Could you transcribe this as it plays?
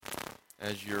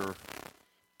As you're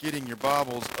getting your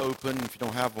Bibles open, if you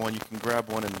don't have one, you can grab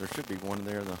one, and there should be one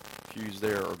there in the pews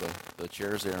there, or the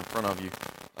chairs there in front of you.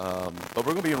 But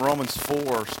we're going to be in Romans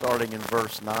 4, starting in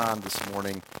verse 9 this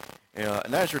morning.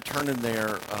 And as you're turning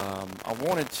there, I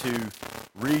wanted to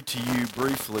read to you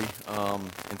briefly,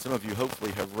 and some of you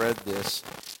hopefully have read this.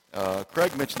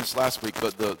 Craig mentioned this last week,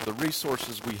 but the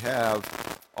resources we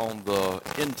have on the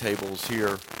end tables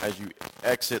here as you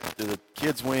exit through the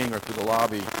kids' wing or through the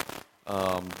lobby,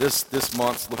 this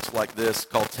month looks like this,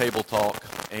 called Table Talk,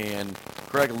 and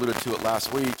Craig alluded to it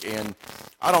last week, and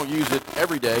I don't use it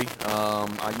every day.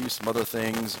 I use some other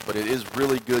things, but it is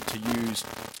really good to use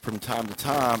from time to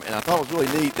time, and I thought it was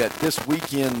really neat that this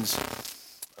weekend's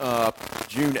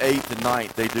June 8th and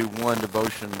 9th, they do one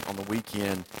devotion on the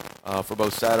weekend for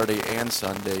both Saturday and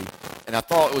Sunday. And I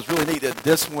thought it was really neat that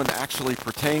this one actually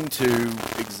pertained to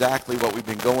exactly what we've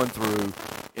been going through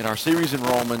in our series in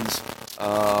Romans,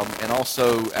 and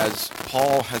also as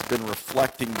Paul has been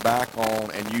reflecting back on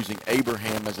and using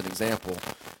Abraham as an example.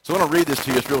 So I want to read this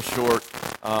to you. It's real short.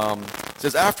 It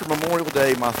says, "After Memorial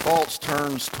Day, my thoughts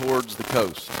turns towards the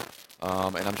coast."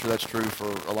 And I'm sure that's true for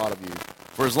a lot of you.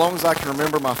 "For as long as I can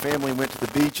remember, my family went to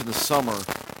the beach in the summer.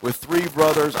 With 3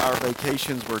 brothers, our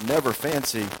vacations were never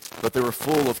fancy, but they were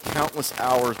full of countless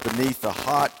hours beneath the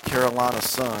hot Carolina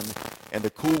sun and the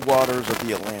cool waters of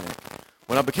the Atlantic.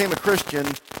 When I became a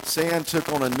Christian, sand took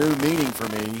on a new meaning for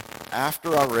me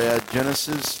after I read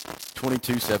Genesis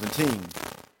 22:17.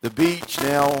 The beach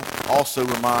now also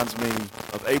reminds me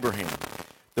of Abraham.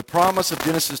 The promise of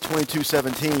Genesis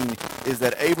 22:17 is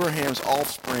that Abraham's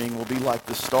offspring will be like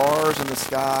the stars in the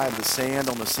sky and the sand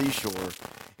on the seashore.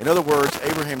 In other words,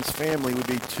 Abraham's family would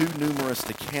be too numerous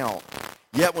to count.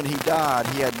 Yet when he died,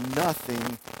 he had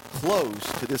nothing close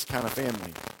to this kind of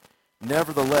family.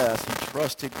 Nevertheless, he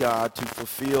trusted God to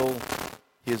fulfill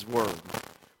his word."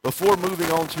 Before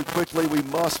moving on too quickly, we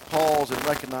must pause and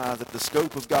recognize that the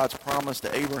scope of God's promise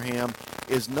to Abraham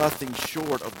is nothing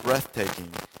short of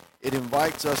breathtaking. It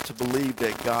invites us to believe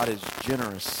that God is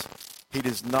generous. He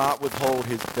does not withhold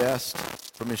his best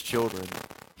from his children.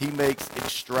 He makes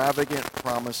extravagant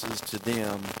promises to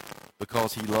them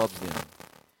because he loves them.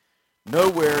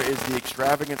 Nowhere is the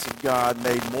extravagance of God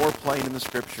made more plain in the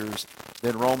Scriptures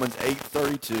than Romans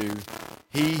 8:32.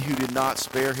 "He who did not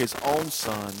spare his own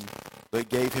son, but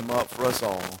gave him up for us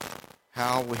all,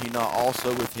 how will he not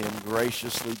also with him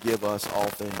graciously give us all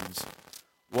things?"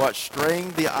 What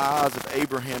strained the eyes of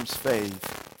Abraham's faith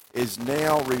is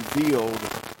now revealed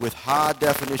with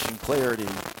high-definition clarity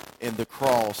in the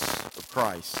cross of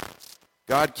Christ.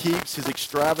 God keeps his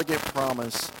extravagant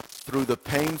promise through the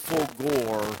painful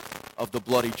gore of the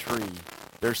bloody tree.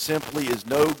 There simply is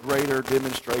no greater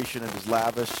demonstration of his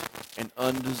lavish and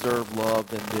undeserved love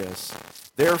than this.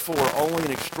 Therefore, only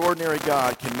an extraordinary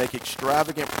God can make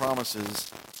extravagant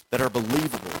promises that are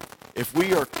believable. If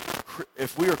we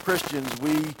are Christians,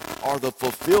 we are the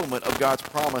fulfillment of God's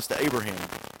promise to Abraham,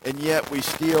 and yet we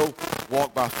still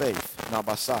walk by faith, not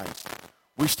by sight.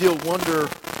 We still wonder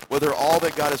whether all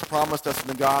that God has promised us in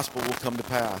the gospel will come to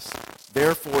pass.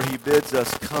 Therefore, he bids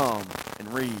us come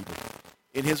and read.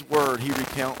 In his word, he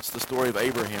recounts the story of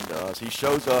Abraham to us. He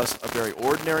shows us a very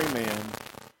ordinary man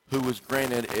who was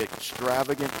granted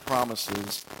extravagant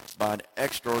promises by an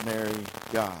extraordinary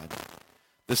God.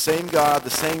 The same God, the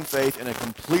same faith, and a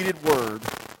completed word,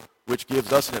 which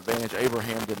gives us an advantage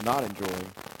Abraham did not enjoy,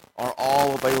 are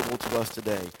all available to us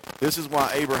today. This is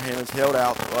why Abraham is held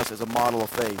out to us as a model of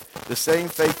faith. The same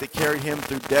faith that carried him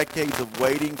through decades of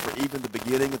waiting for even the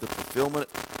beginning of the fulfillment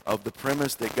of the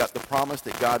promise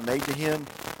that God made to him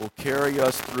will carry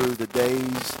us through the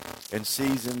days and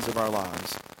seasons of our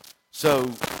lives. So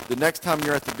the next time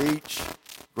you're at the beach,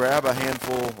 grab a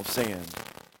handful of sand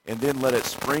and then let it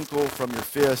sprinkle from your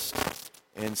fist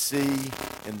and see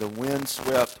in the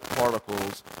wind-swept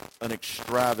particles an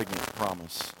extravagant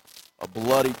promise, a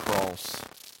bloody cross,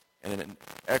 and an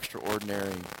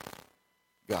extraordinary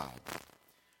God.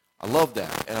 I love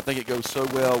that, and I think it goes so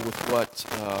well with what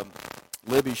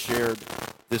Libby shared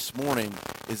this morning,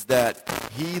 is that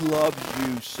he loves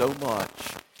you so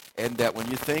much, and that when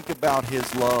you think about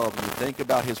his love, and you think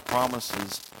about his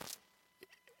promises,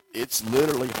 it's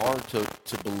literally hard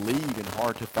to believe and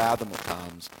hard to fathom at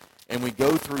times. And we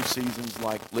go through seasons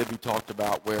like Libby talked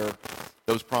about where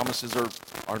those promises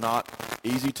are not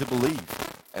easy to believe.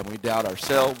 And we doubt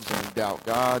ourselves and we doubt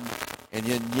God. And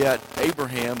yet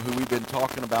Abraham, who we've been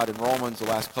talking about in Romans the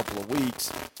last couple of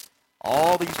weeks,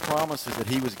 all these promises that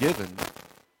he was given,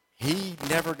 he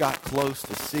never got close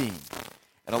to seeing.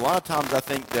 And a lot of times I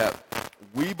think that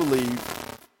we believe,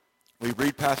 we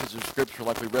read passages of Scripture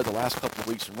like we read the last couple of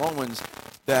weeks in Romans,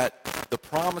 that the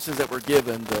promises that we're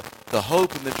given, the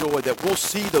hope and the joy that we'll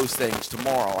see those things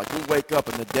tomorrow. Like we'll wake up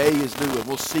and the day is new and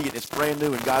we'll see it and it's brand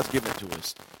new and God's given it to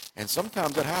us. And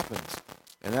sometimes that happens,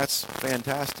 and that's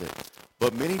fantastic.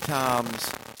 But many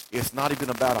times it's not even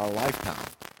about our lifetime.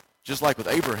 Just like with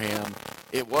Abraham,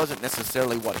 it wasn't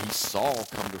necessarily what he saw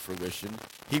come to fruition.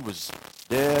 He was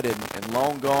dead and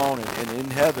long gone and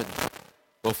in heaven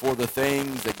before the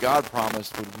things that God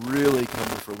promised would really come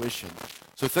to fruition.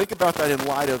 So think about that in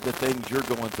light of the things you're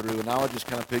going through. And I would just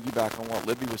kind of piggyback on what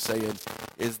Libby was saying,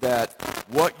 is that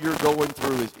what you're going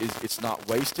through is it's not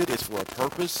wasted. It's for a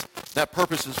purpose. That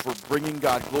purpose is for bringing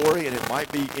God glory, and it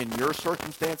might be in your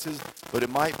circumstances, but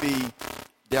it might be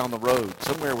down the road,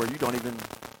 somewhere where you don't even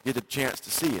get a chance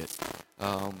to see it,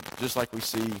 just like we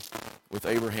see with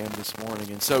Abraham this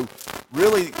morning. And so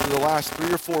really, in the last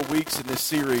 3 or 4 weeks in this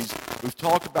series, we've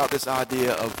talked about this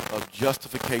idea of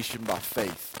justification by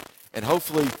faith. And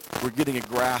hopefully we're getting a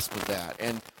grasp of that.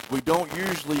 And we don't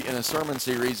usually in a sermon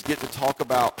series get to talk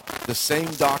about the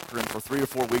same doctrine for 3 or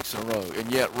 4 weeks in a row.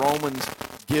 And yet Romans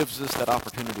gives us that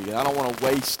opportunity. And I don't want to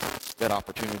waste that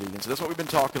opportunity. And so that's what we've been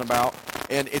talking about.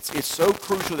 And it's so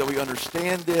crucial that we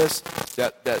understand this,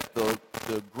 that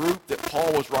the group that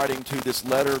Paul was writing to, this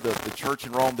letter, the church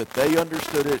in Rome, that they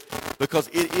understood it, because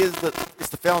it's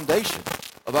the foundation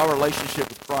of our relationship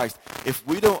with Christ. If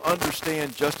we don't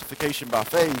understand justification by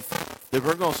faith, then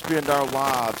we're going to spend our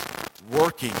lives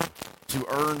working to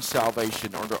earn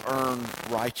salvation or to earn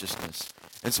righteousness.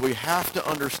 And so we have to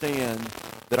understand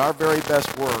that our very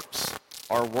best works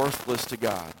are worthless to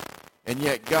God. And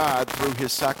yet God, through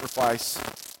his sacrifice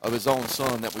of his own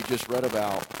son that we just read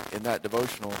about in that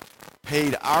devotional,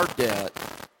 paid our debt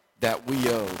that we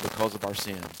owe because of our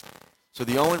sin. So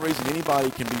the only reason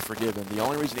anybody can be forgiven, the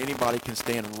only reason anybody can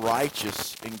stand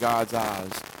righteous in God's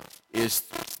eyes is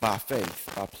by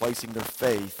faith, by placing their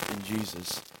faith in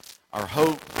Jesus. Our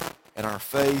hope and our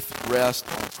faith rest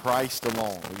on Christ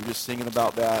alone. We were just singing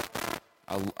about that.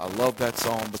 I love that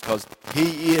song because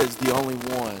he is the only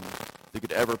one that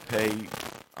could ever pay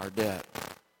our debt.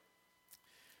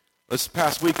 This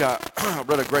past week I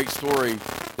read a great story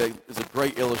that is a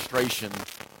great illustration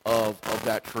of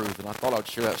that truth, and I thought I'd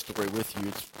share that story with you.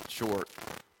 It's short.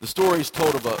 The story is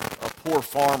told of a poor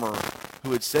farmer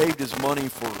who had saved his money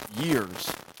for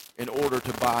years in order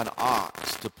to buy an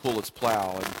ox to pull its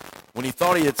plow. And when he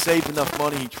thought he had saved enough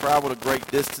money, he traveled a great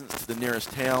distance to the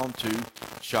nearest town to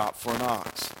shop for an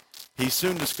ox. He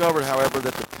soon discovered, however,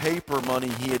 that the paper money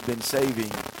he had been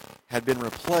saving had been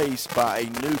replaced by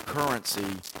a new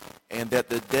currency, and that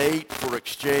the date for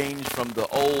exchange from the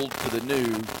old to the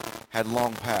new had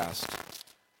long passed.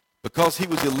 Because he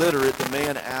was illiterate, the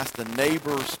man asked a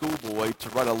neighbor schoolboy to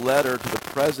write a letter to the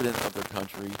president of their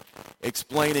country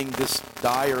explaining this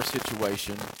dire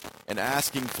situation and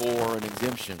asking for an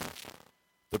exemption.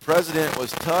 The president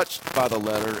was touched by the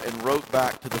letter and wrote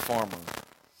back to the farmer,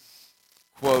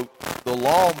 quote, "The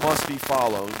law must be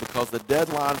followed because the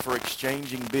deadline for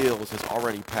exchanging bills has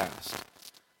already passed.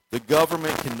 The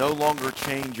government can no longer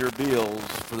change your bills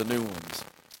for the new ones.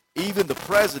 Even the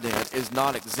president is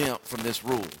not exempt from this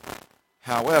rule.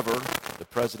 However," the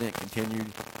president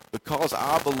continued, "because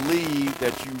I believe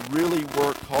that you really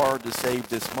worked hard to save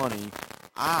this money,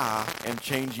 I am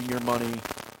changing your money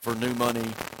for new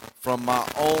money from my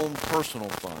own personal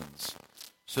funds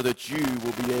so that you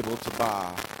will be able to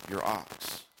buy your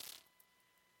ox."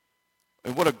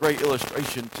 And what a great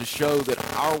illustration to show that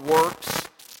our works,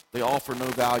 they offer no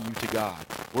value to God.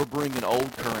 We're bringing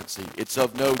old currency. It's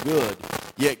of no good.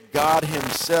 Yet God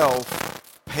himself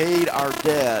paid our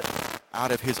debt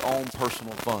out of his own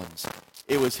personal funds.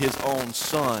 It was his own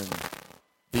son,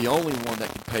 the only one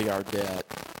that could pay our debt.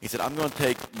 He said, "I'm going to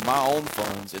take my own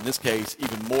funds, in this case,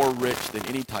 even more rich than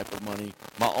any type of money,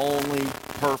 my only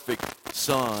perfect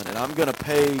son, and I'm going to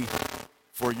pay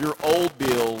for your old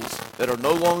bills that are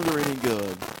no longer any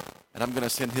good, and I'm going to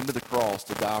send him to the cross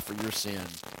to die for your sin."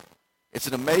 It's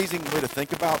an amazing way to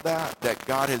think about that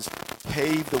God has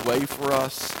paved the way for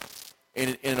us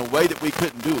in a way that we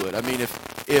couldn't do it. I mean,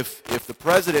 if the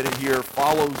president here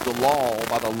follows the law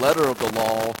by the letter of the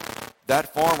law,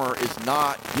 that farmer is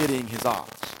not getting his ox.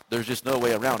 There's just no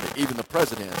way around it. Even the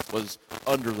president was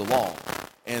under the law.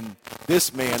 And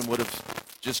this man would have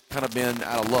just kind of been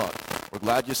out of luck. "We're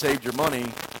glad you saved your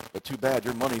money, but too bad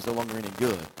your money's no longer any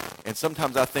good." And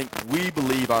sometimes I think we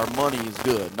believe our money is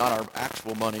good, not our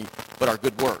actual money, but our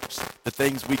good works, the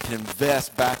things we can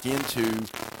invest back into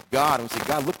God. And we say,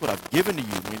 "God, look what I've given to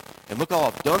you, and look all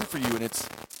I've done for you." And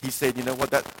he said, "You know what,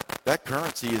 that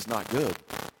currency is not good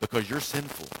because you're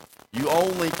sinful. You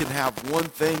only can have one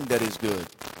thing that is good,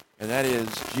 and that is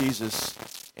Jesus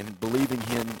and believing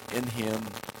in him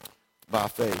by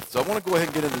faith. So I want to go ahead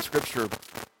and get into the scripture.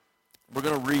 We're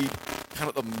going to read kind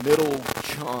of the middle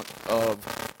chunk of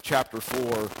chapter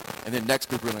 4, and then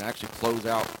next week we're going to actually close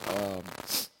out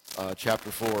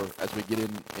chapter 4 as we get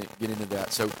into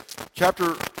that. So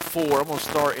chapter 4, I'm going to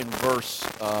start in verse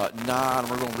 9, and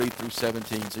we're going to read through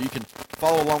 17. So you can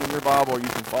follow along in your Bible, or you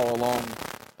can follow along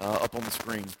up on the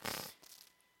screen.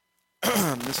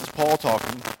 This is Paul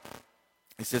talking.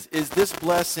 He says, "Is this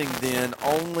blessing then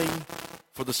only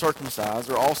for the circumcised,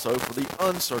 or also for the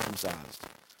uncircumcised?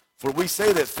 For we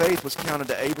say that faith was counted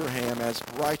to Abraham as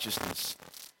righteousness.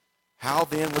 How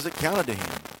then was it counted to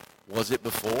him? Was it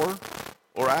before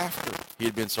or after he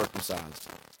had been circumcised?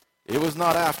 It was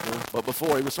not after, but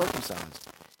before he was circumcised.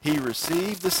 He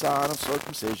received the sign of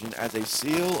circumcision as a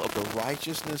seal of the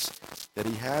righteousness that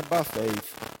he had by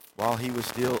faith while he was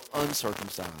still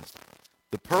uncircumcised.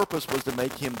 The purpose was to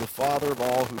make him the father of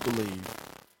all who believe,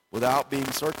 without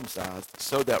being circumcised,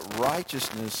 so that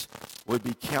righteousness would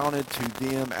be counted to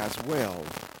them as well,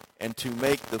 and to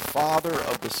make the father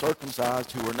of the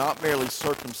circumcised who were not merely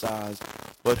circumcised,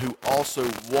 but who also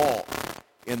walk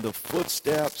in the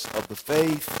footsteps of the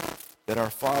faith that our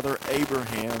father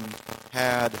Abraham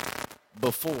had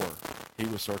before he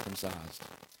was circumcised.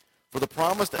 For the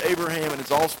promise to Abraham and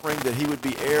his offspring that he would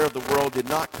be heir of the world did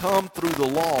not come through the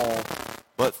law,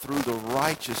 but through the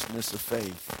righteousness of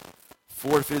faith.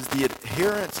 For if it is the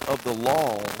adherents of the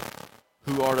law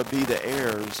who are to be the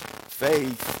heirs,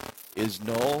 faith is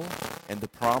null and the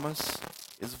promise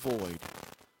is void.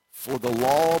 For the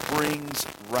law brings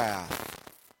wrath,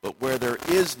 but where there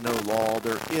is no law,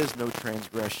 there is no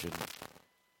transgression.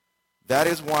 That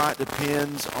is why it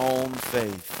depends on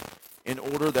faith, in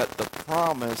order that the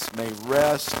promise may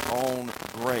rest on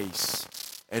grace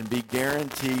and be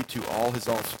guaranteed to all his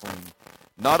offspring,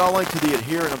 not only to the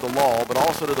adherent of the law, but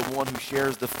also to the one who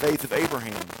shares the faith of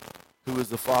Abraham, who is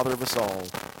the father of us all.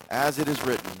 As it is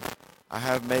written, I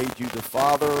have made you the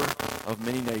father of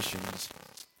many nations,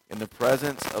 in the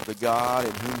presence of the God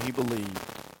in whom he believed,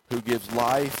 who gives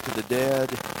life to the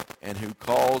dead, and who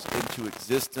calls into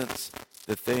existence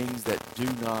the things that do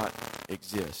not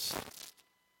exist."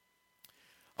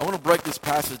 I want to break this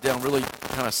passage down really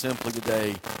kind of simply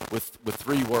today with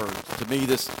 3 words. To me,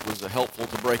 this was helpful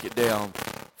to break it down.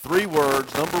 3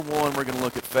 words. Number 1, we're going to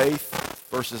look at faith,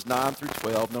 verses 9 through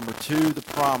 12. Number 2, the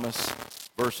promise,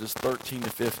 verses 13 to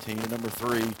 15. And number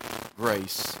 3,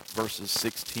 grace, verses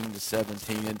 16 to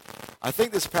 17. And I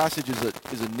think this passage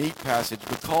is a neat passage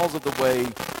because of the way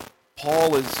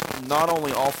Paul is not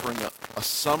only offering a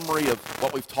summary of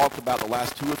what we've talked about the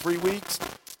last 2 or 3 weeks,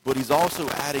 but he's also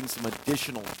adding some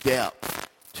additional depth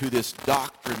to this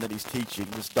doctrine that he's teaching,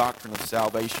 this doctrine of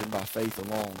salvation by faith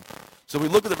alone. So we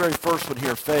look at the very first one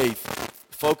here, faith,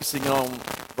 focusing on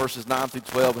verses 9 through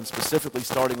 12, and specifically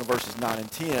starting with verses 9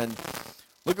 and 10.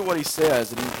 Look at what he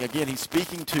says. And again, he's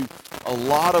speaking to a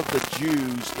lot of the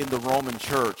Jews in the Roman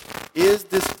church. Is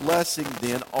this blessing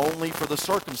then only for the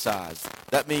circumcised?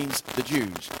 That means the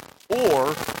Jews.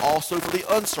 Or also for the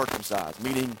uncircumcised,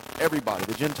 meaning everybody,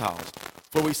 the Gentiles.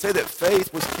 For we say that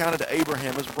faith was counted to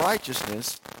Abraham as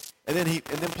righteousness. And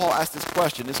then Paul asked this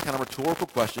question, this kind of rhetorical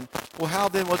question. Well, how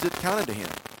then was it counted to him?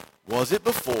 Was it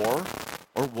before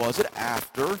or was it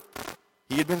after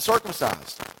he had been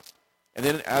circumcised? And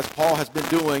then, as Paul has been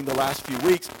doing the last few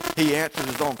weeks, he answers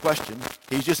his own question.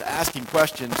 He's just asking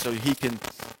questions so he can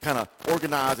kind of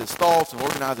organize his thoughts and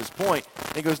organize his point.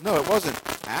 And he goes, no, it wasn't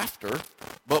after,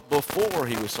 but before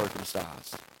he was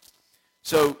circumcised.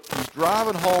 So he's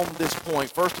driving home this point.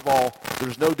 First of all,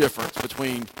 there's no difference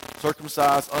between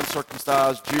circumcised,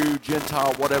 uncircumcised, Jew,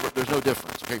 Gentile, whatever. There's no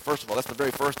difference. Okay, first of all, that's the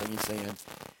very first thing he's saying.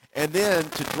 And then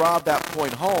to drive that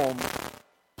point home,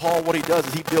 Paul, what he does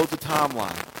is he builds a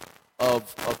timeline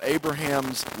of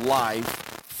Abraham's life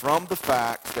from the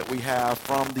facts that we have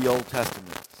from the Old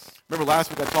Testament. Remember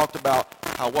last week I talked about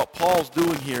how what Paul's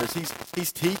doing here is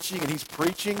he's teaching and he's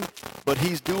preaching, but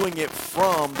he's doing it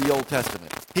from the Old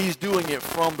Testament. He's doing it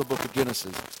from the book of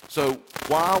Genesis. So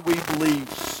why we believe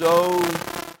so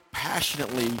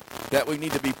passionately that we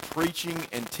need to be preaching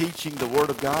and teaching the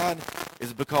Word of God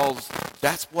is because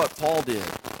that's what Paul did.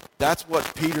 That's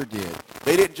what Peter did.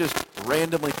 They didn't just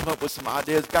randomly come up with some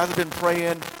ideas. Guys have been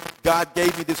praying. God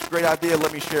gave me this great idea.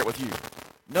 Let me share it with you.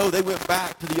 No, they went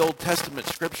back to the Old Testament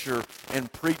scripture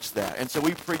and preached that. And so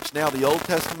we preach now the Old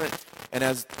Testament. And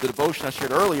as the devotion I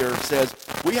shared earlier says,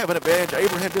 we have an advantage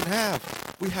Abraham didn't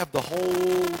have. We have the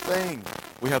whole thing.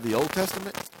 We have the Old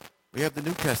Testament. We have the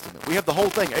New Testament. We have the whole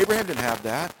thing. Abraham didn't have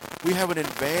that. We have an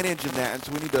advantage in that, and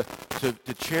so we need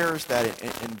to cherish that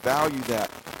and value that.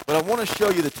 But I want to show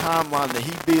you the timeline that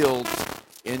he builds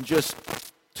in just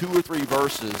 2 or 3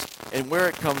 verses, and where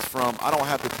it comes from, I don't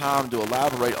have the time to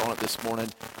elaborate on it this morning,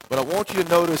 but I want you to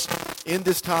notice in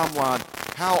this timeline,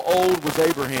 how old was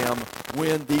Abraham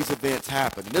when these events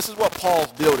happened? And this is what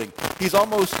Paul's building. He's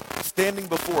almost standing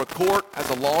before a court as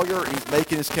a lawyer, and he's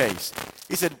making his case.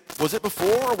 He said, was it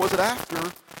before or was it after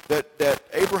that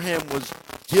Abraham was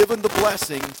given the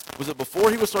blessing? Was it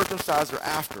before he was circumcised or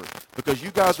after? Because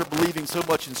you guys are believing so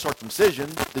much in circumcision,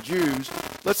 the Jews.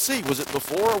 Let's see, was it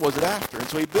before or was it after? And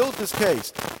so he builds this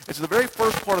case. And so the very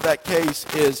first part of that case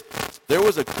is there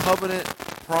was a covenant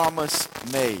promise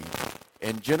made.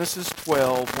 In Genesis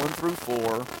 12, 1 through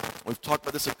 4, we've talked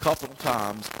about this a couple of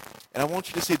times, and I want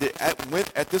you to see that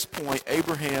at this point,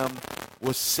 Abraham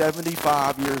was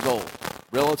 75 years old,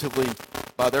 relatively,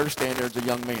 by their standards, a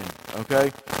young man,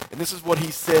 okay? And this is what he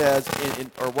says,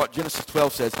 or what Genesis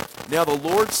 12 says. Now the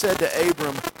Lord said to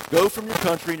Abram, go from your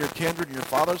country and your kindred and your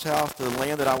father's house to the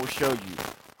land that I will show you.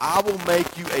 I will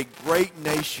make you a great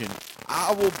nation.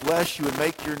 I will bless you and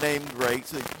make your name great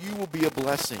so that you will be a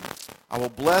blessing. I will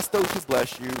bless those who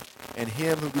bless you, and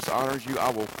him who dishonors you I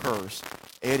will curse.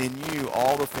 And in you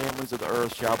all the families of the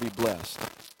earth shall be blessed.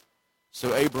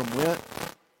 So Abram went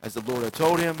as the Lord had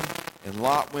told him, and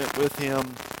Lot went with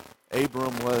him.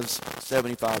 Abram was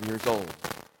 75 years old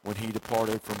when he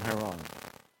departed from Haran.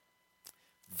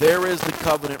 There is the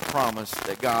covenant promise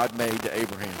that God made to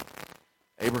Abraham.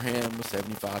 Abraham was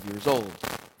 75 years old.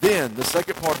 Then, the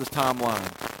second part of this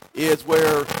timeline is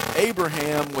where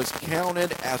Abraham was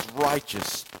counted as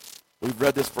righteous. We've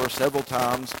read this verse several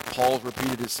times. Paul's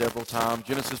repeated it several times.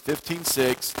 Genesis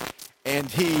 15:6. And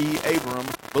he, Abram,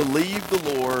 believed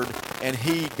the Lord, and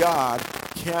he, God,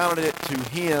 counted it to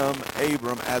him,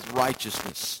 Abram, as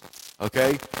righteousness.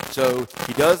 Okay? So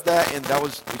he does that, and that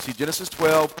was, we see Genesis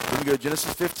 12, then we go to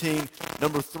Genesis 15.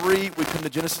 Number 3, we come to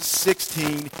Genesis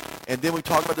 16, and then we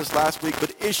talked about this last week,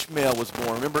 but Ishmael was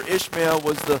born. Remember, Ishmael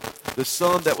was the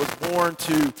son that was born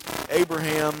to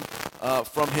Abraham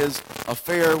from his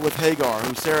affair with Hagar,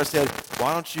 who Sarah said,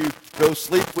 why don't you go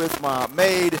sleep with my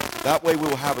maid? That way we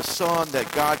will have a son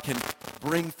that God can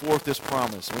bring forth this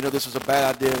promise. We know this is a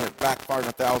bad idea and it backfired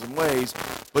in 1,000 ways.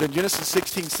 But in Genesis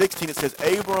 16:16 it says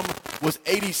Abram was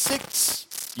 86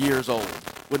 years old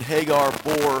when Hagar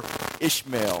bore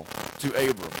Ishmael to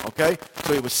Abram. Okay?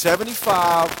 So he was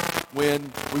 75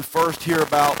 when we first hear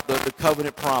about the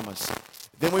covenant promise.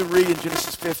 Then we read in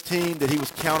Genesis 15 that he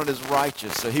was counted as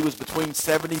righteous. So he was between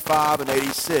 75 and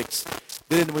 86.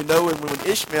 Then we know when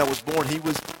Ishmael was born, he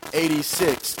was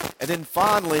 86. And then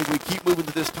finally, we keep moving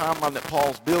to this timeline that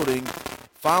Paul's building.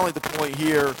 Finally, the point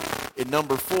here in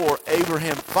number 4,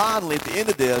 Abraham finally, at the end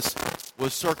of this,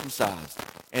 was circumcised.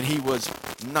 And he was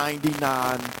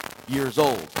 99 years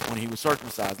old when he was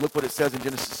circumcised. Look what it says in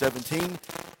Genesis 17.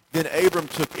 Then Abram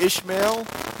took Ishmael,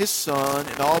 his son,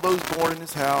 and all those born in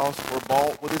his house were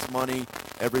bought with his money,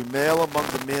 every male among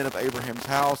the men of Abraham's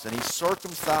house, and he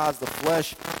circumcised the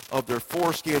flesh of their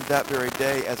foreskin that very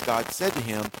day, as God said to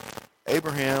him.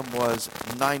 Abraham was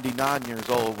 99 years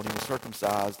old when he was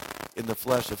circumcised in the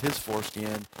flesh of his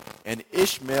foreskin, and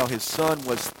Ishmael, his son,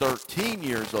 was 13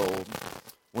 years old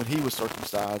when he was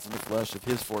circumcised in the flesh of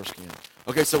his foreskin.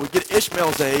 Okay, so we get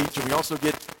Ishmael's age, and we also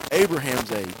get Abraham's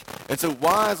age. And so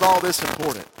why is all this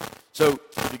important? So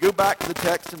if you go back to the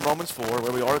text in Romans 4,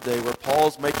 where we are today, where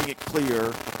Paul's making it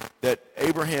clear that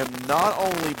Abraham not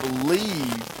only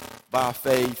believed by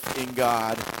faith in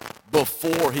God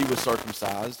before he was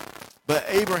circumcised, but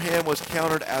Abraham was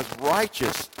counted as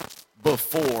righteous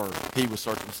before he was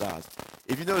circumcised.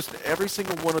 If you notice, every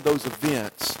single one of those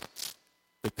events,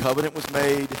 the covenant was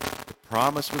made, the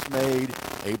promise was made,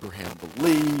 Abraham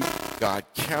believed, God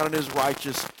counted as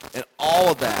righteous, and all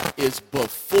of that is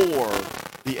before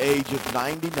the age of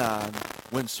 99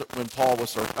 when Paul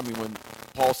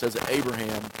says that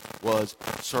Abraham was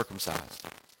circumcised.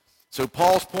 So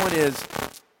Paul's point is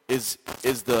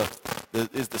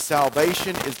the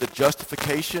salvation, is the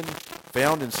justification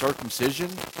found in circumcision?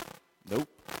 Nope.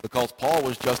 Because Paul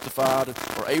was justified,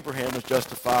 or Abraham was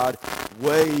justified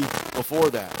way before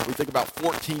that. We think about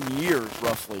 14 years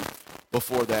roughly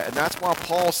before that. And that's why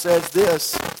Paul says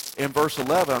this in verse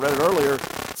 11. I read it earlier.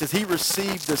 It says he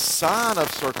received the sign of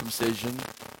circumcision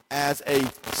as a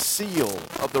seal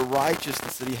of the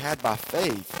righteousness that he had by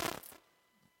faith.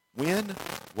 When?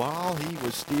 While he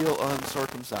was still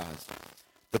uncircumcised.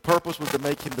 The purpose was to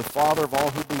make him the father of all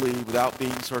who believe without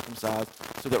being circumcised,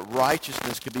 so that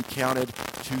righteousness could be counted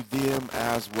to them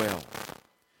as well.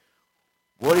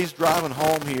 What he's driving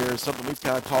home here is something we've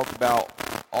kind of talked about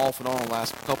off and on the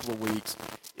last couple of weeks,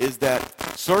 is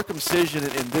that circumcision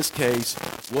in this case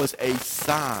was a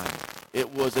sign.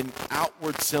 It was an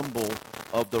outward symbol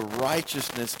of the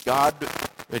righteousness God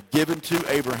given to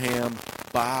Abraham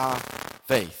by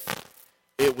faith.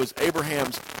 It was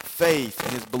Abraham's faith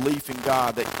and his belief in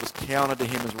God that was counted to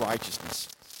him as righteousness.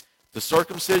 The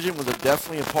circumcision was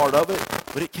definitely a part of it,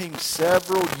 but it came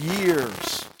several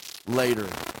years later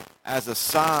as a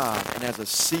sign and as a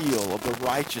seal of the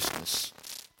righteousness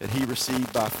that he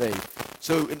received by faith.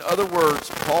 So in other words,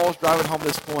 Paul's driving home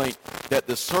this point that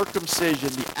the circumcision,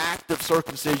 the act of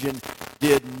circumcision,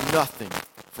 did nothing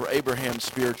for Abraham's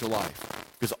spiritual life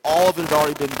because all of it had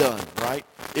already been done, right?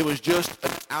 It was just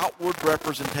an outward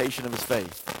representation of his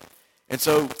faith. And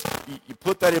so you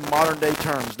put that in modern day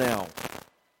terms now.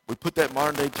 We put that in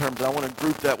modern day terms, and I want to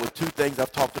group that with two things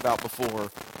I've talked about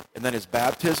before, and that is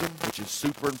baptism, which is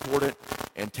super important,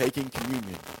 and taking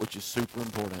communion, which is super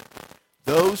important.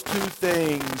 Those two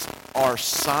things are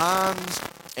signs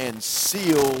and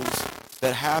seals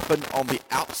that happen on the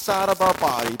outside of our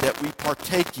body that we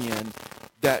partake in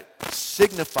that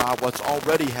signify what's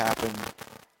already happened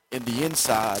in the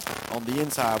inside, on the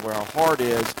inside where our heart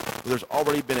is, where there's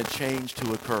already been a change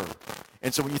to occur.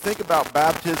 And so when you think about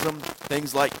baptism,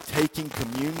 things like taking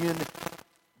communion,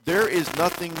 there is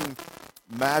nothing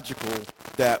magical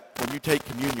that when you take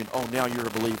communion, oh, now you're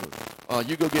a believer.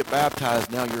 You go get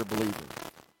baptized, now you're a believer.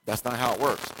 That's not how it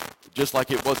works. Just like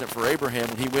it wasn't for Abraham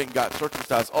when he went and got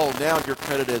circumcised. Oh, now you're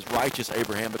credited as righteous,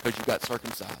 Abraham, because you got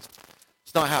circumcised.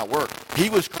 It's not how it worked. He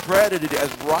was credited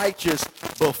as righteous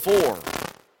before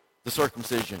the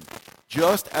circumcision.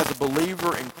 Just as a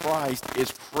believer in Christ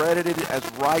is credited as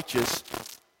righteous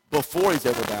before he's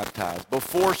ever baptized,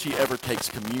 before she ever takes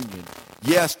communion.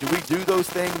 Yes, do we do those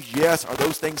things? Yes. Are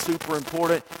those things super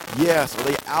important? Yes. Are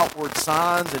they outward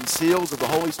signs and seals of the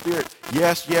Holy Spirit?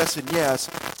 Yes, yes, and yes.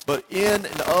 But in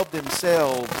and of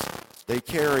themselves, they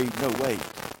carry no weight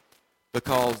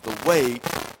because the weight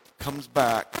comes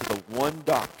back to the one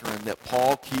doctrine that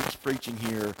Paul keeps preaching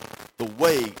here. The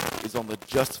weight is on the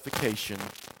justification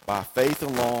by faith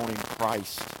alone in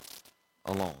Christ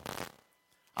alone.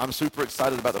 I'm super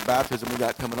excited about the baptism we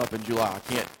got coming up in July.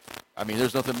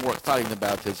 There's nothing more exciting than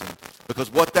baptism.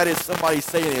 Because what that is, somebody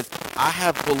saying is, I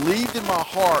have believed in my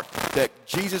heart that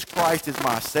Jesus Christ is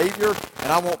my Savior,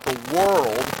 and I want the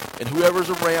world and whoever's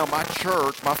around, my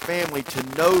church, my family,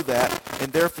 to know that,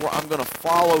 and therefore I'm going to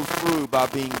follow through by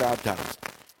being baptized.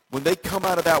 When they come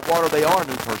out of that water, they are a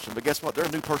new person. But guess what? They're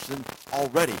a new person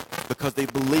already because they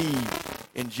believe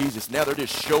in Jesus. Now they're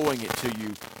just showing it to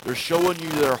you. They're showing you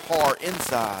their heart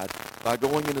inside by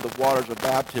going into the waters of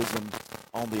baptism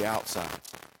on the outside.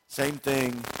 Same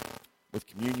thing with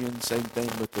communion, same thing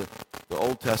with the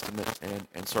Old Testament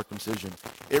and circumcision.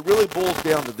 It really boils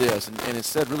down to this, and it's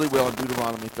said really well in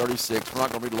Deuteronomy 36. We're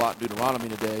not going to read a lot in Deuteronomy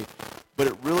today, but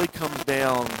it really comes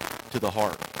down to the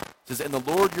heart. It says, and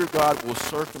the Lord your God will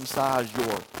circumcise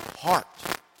your heart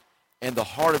and the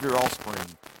heart of your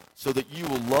offspring, so that you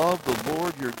will love the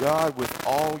Lord your God with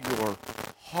all your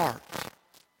heart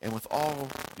and with all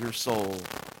your soul,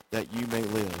 that you may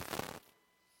live.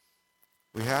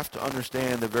 We have to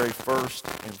understand the very first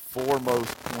and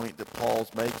foremost point that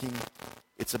Paul's making.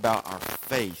 It's about our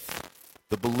faith,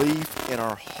 the belief in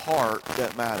our heart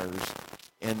that matters,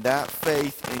 and that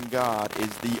faith in God is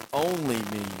the only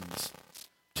means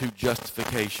to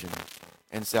justification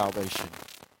and salvation.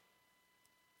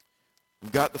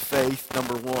 We've got the faith,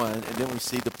 number one, and then we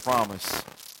see the promise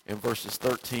in verses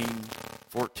 13,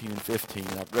 14, and 15.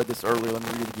 I've read this earlier. Let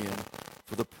me read it again.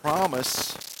 For the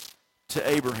promise to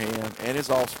Abraham and his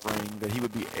offspring that he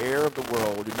would be heir of the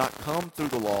world did not come through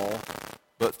the law,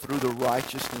 but through the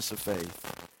righteousness of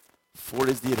faith. For it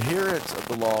is the adherents of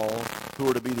the law who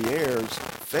are to be the heirs.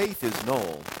 Faith is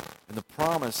null, and the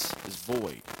promise is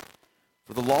void.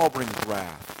 For the law brings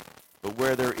wrath, but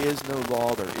where there is no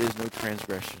law, there is no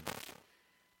transgression.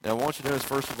 Now, I want you to notice,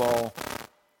 first of all,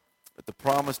 that the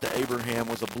promise to Abraham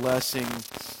was a blessing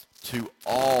to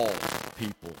all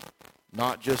people,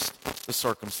 not just the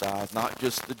circumcised, not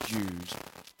just the Jews,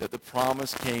 that the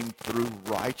promise came through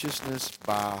righteousness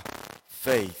by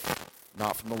faith,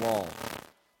 not from the law.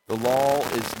 The law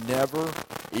is never,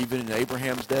 even in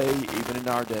Abraham's day, even in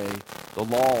our day, the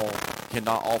law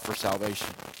cannot offer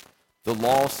salvation. The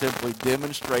law simply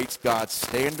demonstrates God's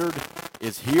standard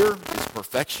is here, is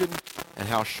perfection, and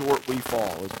how short we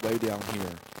fall is way down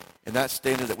here. And that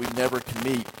standard that we never can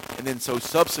meet. And then so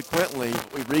subsequently,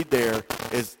 what we read there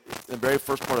is in the very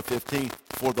first part of 15,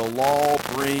 for the law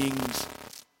brings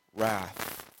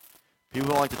wrath. People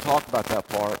don't like to talk about that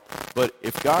part, but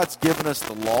if God's given us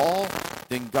the law,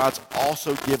 then God's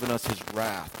also given us his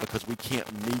wrath because we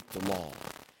can't meet the law.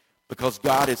 Because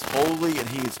God is holy and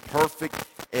he is perfect,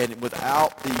 and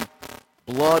without the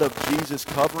blood of Jesus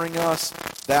covering us,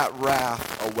 that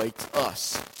wrath awaits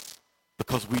us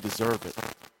because we deserve it.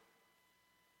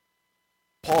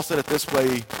 Paul said it this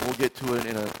way. We'll get to it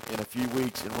in a few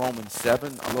weeks in Romans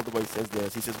 7. I love the way he says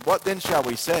this. He says, what then shall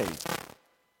we say?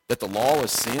 That the law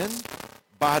is sin?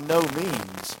 By no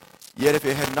means. Yet if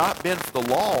it had not been for the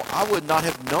law, I would not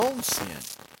have known sin.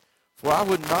 For I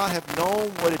would not have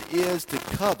known what it is to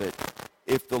covet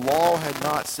if the law had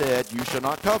not said, you shall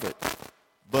not covet.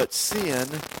 But sin,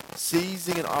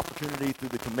 seizing an opportunity through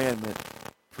the commandment,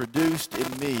 produced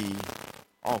in me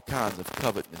all kinds of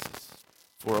covetousness.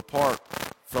 For apart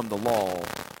from the law,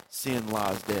 sin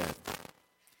lies dead.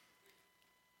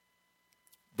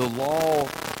 The law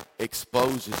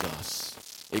exposes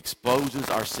us, exposes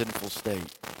our sinful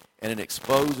state, and it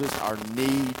exposes our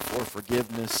need for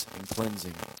forgiveness and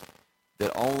cleansing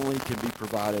that only can be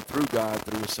provided through God,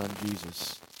 through his son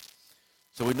Jesus.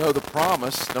 So we know the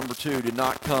promise, number 2, did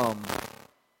not come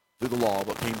through the law,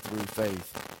 but came through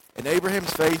faith. And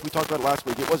Abraham's faith, we talked about it last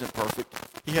week, it wasn't perfect.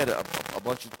 He had a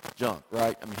bunch of junk,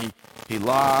 right? I mean, he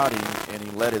lied, and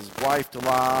he led his wife to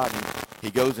lie, and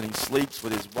he goes and he sleeps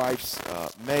with his wife's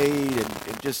maid,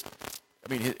 and just,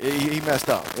 I mean, he messed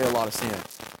up. He had a lot of sin.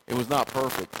 It was not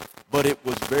perfect, but it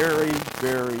was very,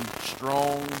 very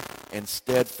strong and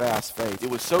steadfast faith. It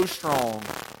was so strong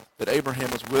that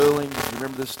Abraham was willing, if you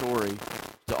remember this story,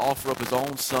 to offer up his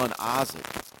own son Isaac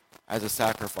as a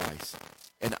sacrifice.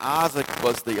 And Isaac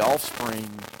was the offspring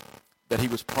that he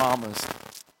was promised,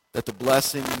 that the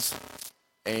blessings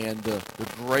and the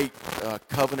great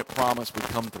covenant promise would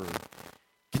come through.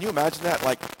 Can you imagine that?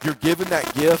 Like, you're given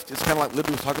that gift. It's kind of like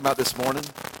Libby was talking about this morning.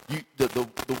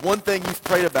 The one thing you've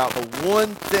prayed about, the one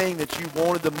thing that you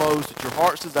wanted the most, that your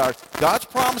heart's desires, God's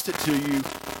promised it to you,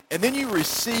 and then you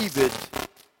receive it,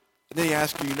 and then he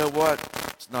asks you, you know what?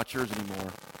 It's not yours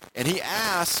anymore. And he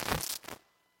asked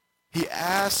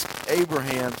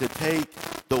Abraham to take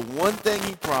the one thing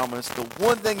he promised, the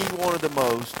one thing he wanted the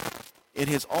most, in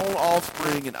his own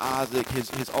offspring in Isaac,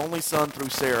 his only son through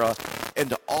Sarah, and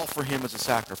to offer him as a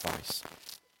sacrifice.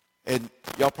 And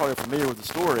y'all probably are familiar with the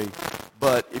story,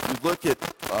 but if you look at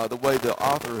the way the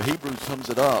author of Hebrews sums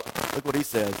it up, look what he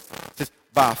says. He says,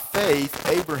 by faith,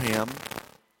 Abraham,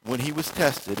 when he was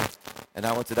tested, and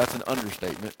I would say that's an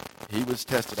understatement, he was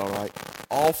tested, all right,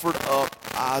 offered up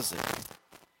Isaac.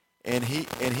 And he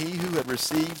who had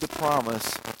received the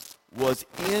promise was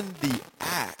in the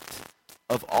act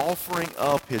of offering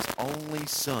up his only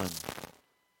son,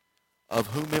 of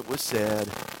whom it was said,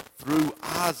 through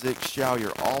Isaac shall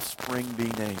your offspring be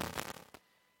named.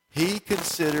 He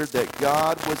considered that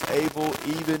God was able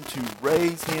even to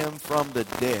raise him from the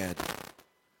dead,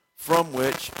 from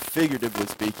which, figuratively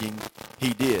speaking,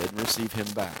 he did receive him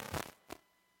back.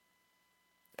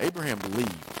 Abraham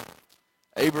believed.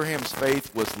 Abraham's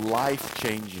faith was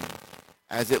life-changing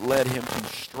as it led him to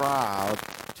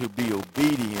strive to be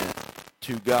obedient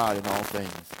to God in all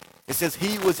things. It says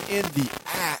he was in the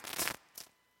act.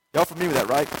 Y'all familiar with that,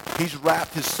 right? He's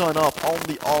wrapped his son up on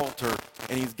the altar,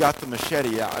 and he's got the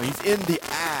machete out. And he's in the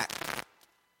act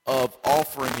of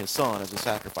offering his son as a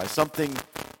sacrifice, something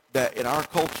that in our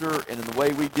culture and in the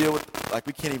way we deal with, like,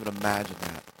 we can't even imagine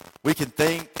that. We can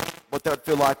think what that would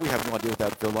feel like. We have no idea what that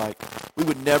would feel like. We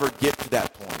would never get to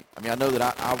that point. I mean, I know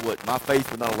that I would. My faith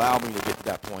would not allow me to get to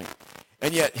that point.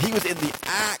 And yet, he was in the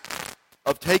act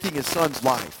of taking his son's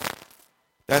life.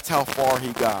 That's how far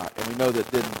he got. And we know that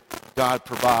then God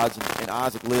provides, and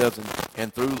Isaac lives,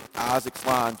 and through Isaac's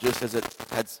line, just as it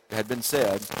had been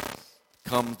said,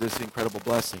 comes this incredible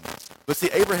blessing. But see,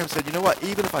 Abraham said, you know what?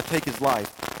 Even if I take his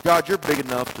life, God, you're big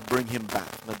enough to bring him back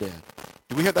from the dead.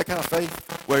 Do we have that kind of faith?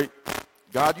 Where,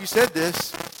 God, you said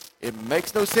this. It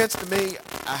makes no sense to me.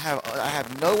 I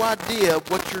have no idea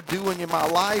what you're doing in my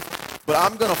life, but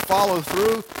I'm going to follow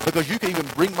through because you can even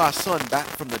bring my son back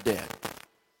from the dead.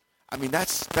 I mean,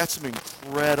 that's some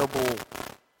incredible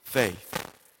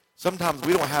faith. Sometimes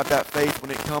we don't have that faith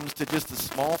when it comes to just the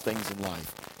small things in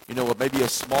life. You know, maybe a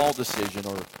small decision,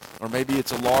 or maybe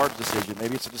it's a large decision.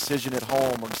 Maybe it's a decision at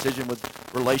home, or a decision with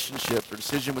relationships, or a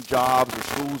decision with jobs or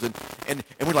schools. And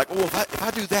we're like, oh, if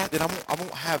I do that, then I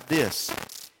won't have this.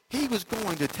 He was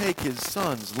going to take his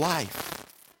son's life,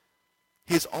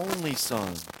 his only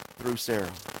son, through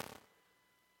Sarah.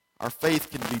 Our faith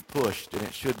can be pushed, and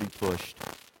it should be pushed.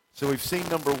 So we've seen,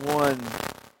 number one,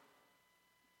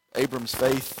 Abram's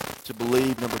faith to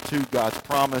believe. Number two, God's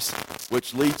promise,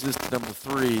 which leads us to number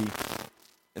three,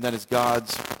 and that is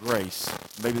God's grace.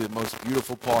 Maybe the most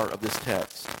beautiful part of this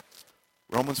text.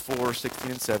 Romans 4,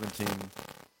 16 and 17.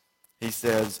 He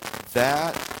says,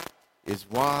 that is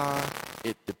why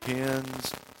it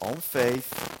depends on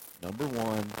faith, number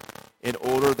one, in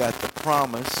order that the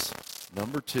promise,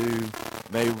 number two,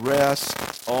 may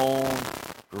rest on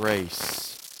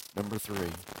grace. Number 3.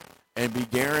 And be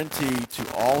guaranteed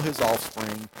to all his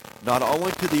offspring, not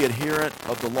only to the adherent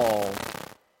of the law,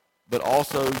 but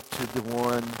also to the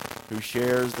one who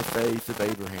shares the faith of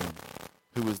Abraham,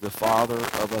 who is the father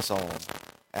of us all.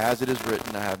 As it is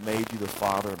written, I have made you the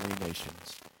father of many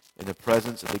nations, in the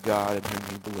presence of the God in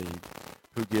whom you believe,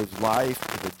 who gives life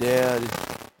to the dead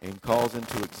and calls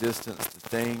into existence the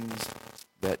things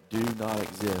that do not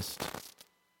exist.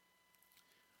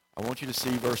 I want you to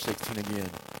see verse 16 again.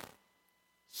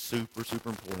 Super, super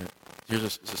important. Here's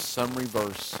a summary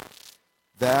verse.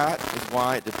 That is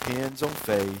why it depends on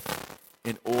faith,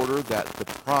 in order that the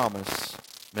promise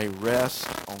may rest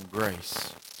on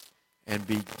grace and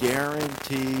be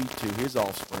guaranteed to his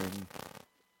offspring,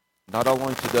 not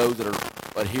only to those that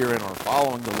are adhering or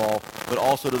following the law, but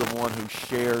also to the one who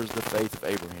shares the faith of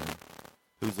Abraham,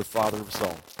 who's the father of us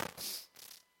all.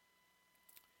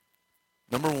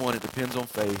 Number 1, it depends on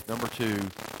faith. Number 2,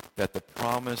 that the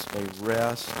promise may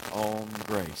rest on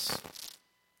grace.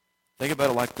 Think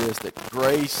about it like this, that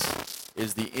grace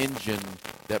is the engine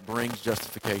that brings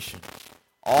justification.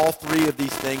 All 3 of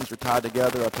these things are tied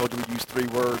together. I told you we use 3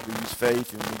 words. We use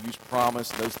faith and we use promise.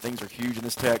 Those things are huge in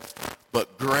this text.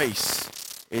 But grace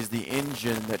is the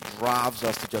engine that drives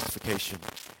us to justification.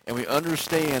 And we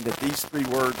understand that these 3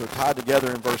 words are tied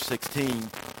together in verse 16.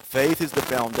 Faith is the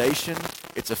foundation.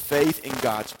 It's a faith in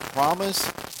God's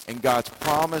promise, and God's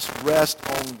promise rests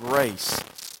on grace,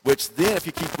 which then, if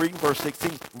you keep reading verse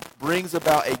 16, brings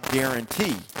about a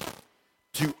guarantee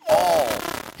to all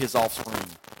his offspring.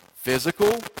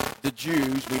 Physical, the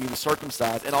Jews, meaning the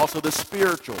circumcised, and also the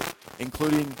spiritual,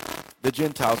 including the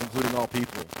Gentiles, including all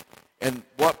people. And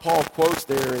what Paul quotes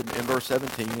there in verse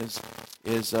 17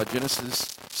 is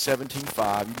Genesis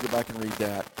 17:5. You can go back and read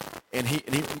that. And he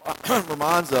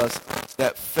reminds us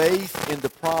that faith in the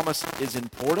promise is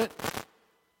important,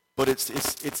 but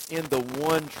it's in the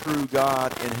one true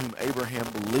God in whom Abraham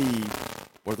believed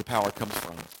where the power comes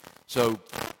from. So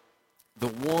the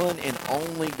one and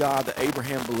only God that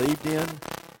Abraham believed in,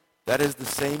 that is the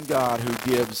same God who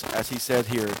gives, as he said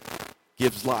here,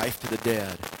 gives life to the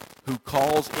dead, who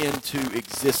calls into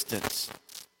existence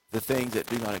the things that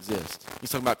do not exist. He's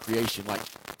talking about creation, like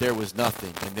there was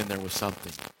nothing and then there was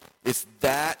something. It's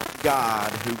that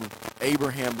God who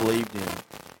Abraham believed in.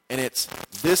 And it's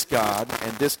this God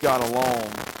and this God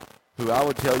alone who I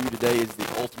would tell you today is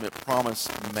the ultimate promise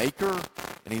maker,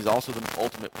 and he's also the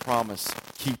ultimate promise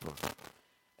keeper.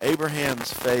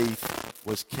 Abraham's faith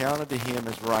was counted to him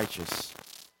as righteous,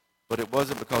 but it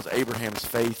wasn't because Abraham's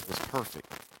faith was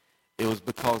perfect. It was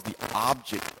because the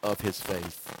object of his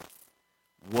faith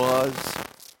was,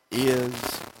 is,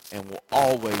 and will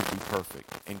always be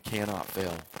perfect and cannot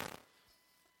fail.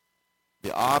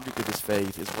 The object of his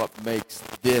faith is what makes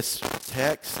this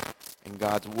text and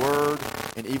God's word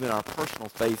and even our personal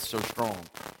faith so strong.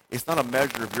 It's not a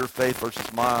measure of your faith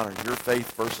versus mine or your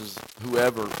faith versus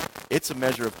whoever. It's a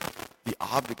measure of the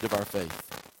object of our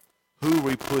faith. Who are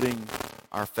we putting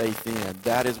our faith in?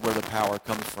 That is where the power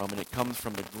comes from, and it comes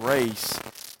from the grace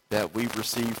that we've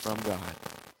received from God.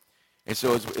 And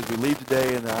so as we leave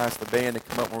today and I ask the band to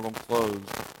come up and we're going to close,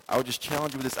 I would just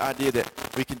challenge you with this idea that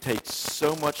we can take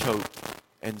so much hope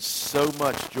and so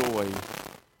much joy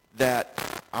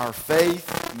that our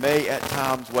faith may at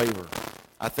times waver.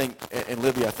 I think, and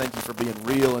Libby, I thank you for being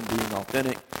real and being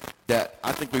authentic, that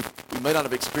I think we may not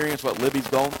have experienced what Libby's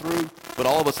gone through, but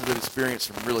all of us have experienced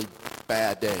some really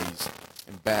bad days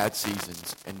and bad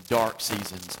seasons and dark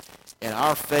seasons, and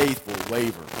our faith will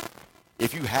waver.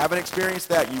 If you haven't experienced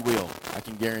that, you will. I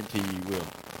can guarantee you will.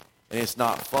 And it's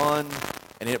not fun,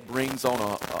 and it brings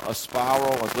on a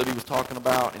spiral, as Libby was talking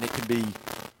about, and it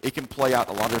can play out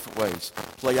in a lot of different ways.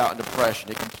 Play out in depression.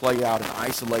 It can play out in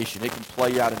isolation. It can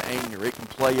play out in anger. It can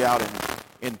play out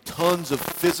in tons of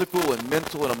physical and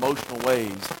mental and emotional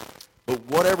ways. But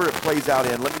whatever it plays out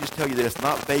in, let me just tell you that it's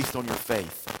not based on your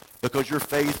faith, because your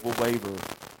faith will waver,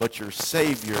 but your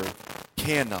Savior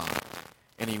cannot,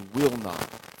 and he will not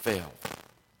fail.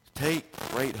 Take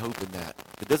great hope in that.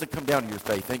 It doesn't come down to your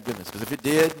faith, thank goodness, because if it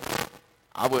did,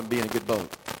 I wouldn't be in a good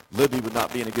boat. Libby would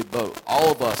not be in a good boat.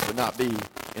 All of us would not be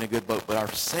in a good boat, but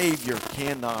our Savior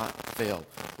cannot fail.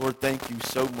 Lord, thank you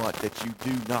so much that you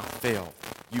do not fail.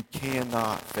 You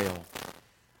cannot fail.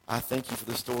 I thank you for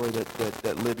the story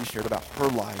that Libby shared about her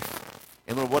life.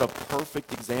 And Lord, what a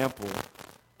perfect example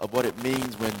of what it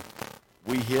means when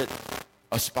we hit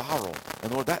a spiral.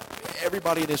 And Lord, that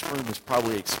everybody in this room has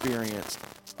probably experienced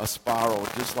a spiral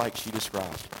just like she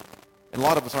described. And a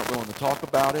lot of us aren't willing to talk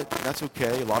about it, and that's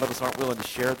okay. A lot of us aren't willing to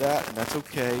share that, and that's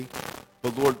okay.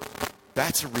 But Lord,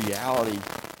 that's a reality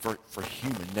for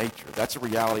human nature. That's a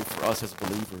reality for us as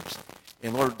believers.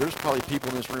 And Lord, there's probably people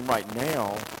in this room right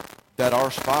now that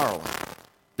are spiraling.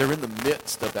 They're in the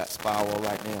midst of that spiral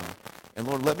right now. And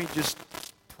Lord, let me just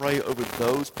pray over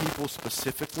those people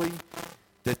specifically,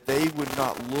 that they would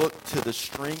not look to the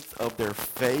strength of their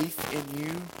faith in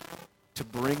you to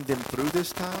bring them through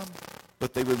this time,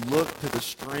 but they would look to the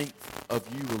strength of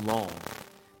you alone.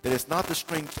 That it's not the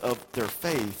strength of their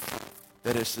faith,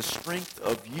 that it's the strength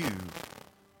of you,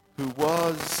 who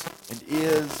was and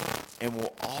is and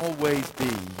will always be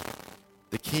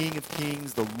the King of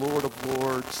Kings, the Lord of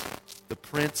Lords, the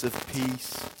Prince of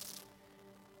Peace,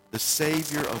 the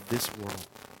Savior of this world.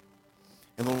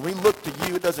 And when we look to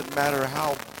you, it doesn't matter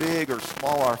how big or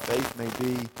small our faith may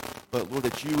be, but Lord,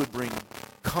 that you would bring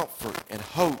comfort and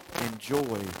hope and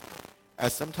joy,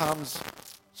 as sometimes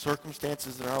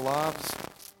circumstances in our lives,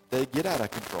 they get out of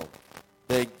control.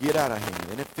 They get out of hand,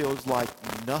 and it feels like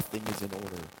nothing is in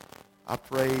order. I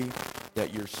pray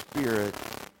that your Spirit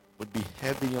would be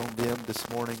heavy on them this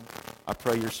morning. I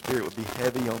pray your Spirit would be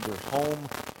heavy on their home,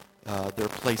 their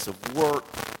place of work,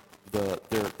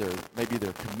 maybe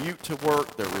their commute to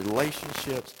work, their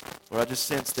relationships. Lord, I just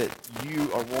sense that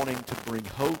you are wanting to bring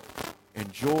hope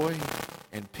and joy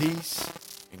and peace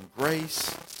and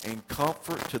grace and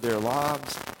comfort to their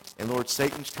lives. And Lord,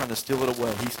 Satan's trying to steal it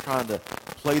away. He's trying to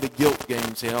play the guilt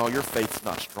game, saying, oh, your faith's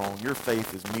not strong. Your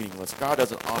faith is meaningless. God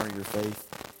doesn't honor your faith.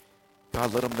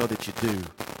 God, let them know that you do.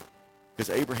 Because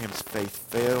Abraham's faith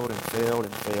failed and failed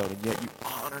and failed, and yet you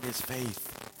honored his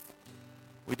faith.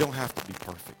 We don't have to be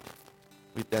perfect.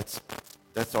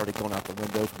 That's already gone out the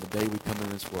window from the day we come into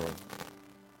this world.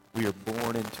 We are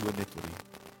born into iniquity.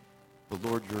 But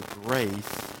Lord, your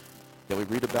grace that we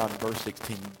read about in verse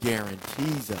 16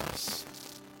 guarantees us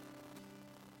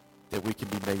that we can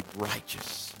be made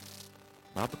righteous.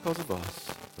 Not because of us,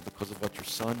 but because of what your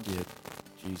Son did,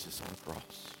 Jesus on the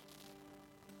cross.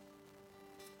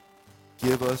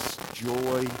 Give us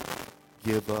joy.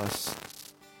 Give us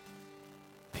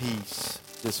peace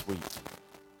this week.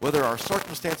 Whether our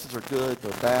circumstances are good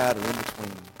or bad or in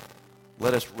between,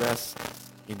 let us rest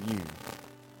in you,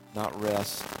 not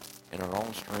rest in our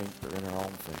own strength or in our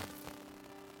own faith.